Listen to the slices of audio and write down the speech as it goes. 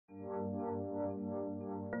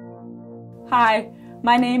Hi,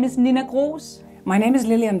 my name is Nina Gros. My name is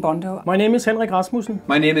Lilian Bondo. My name is Henrik Rasmussen.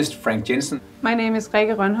 My name is Frank Jensen. My name is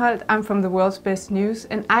Rikke Rønholt. I'm from the World's Best News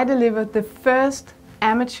and I deliver the first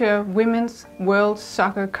amateur women's World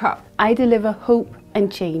Soccer Cup. I deliver hope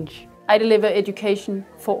and change. I deliver education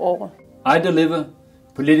for all. I deliver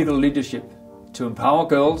political leadership to empower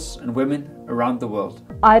girls and women around the world.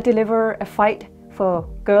 I deliver a fight for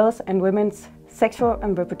girls and women's sexual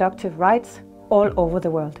and reproductive rights all over the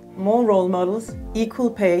world. More role models, equal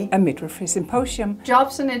pay, A midwifery symposium.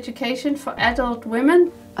 Jobs and education for adult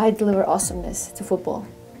women. I deliver awesomeness to football.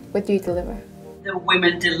 What do you deliver? The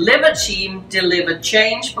Women Deliver team delivered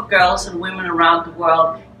change for girls and women around the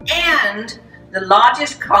world, and the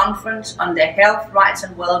largest conference on their health, rights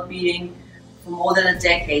and well-being for more than a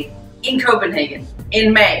decade in Copenhagen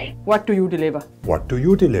in May. What do you deliver? What do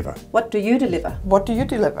you deliver? What do you deliver? What do you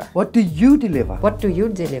deliver? What do you deliver? What do you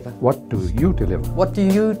deliver? What do you deliver? What do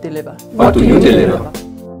you deliver? What do you deliver?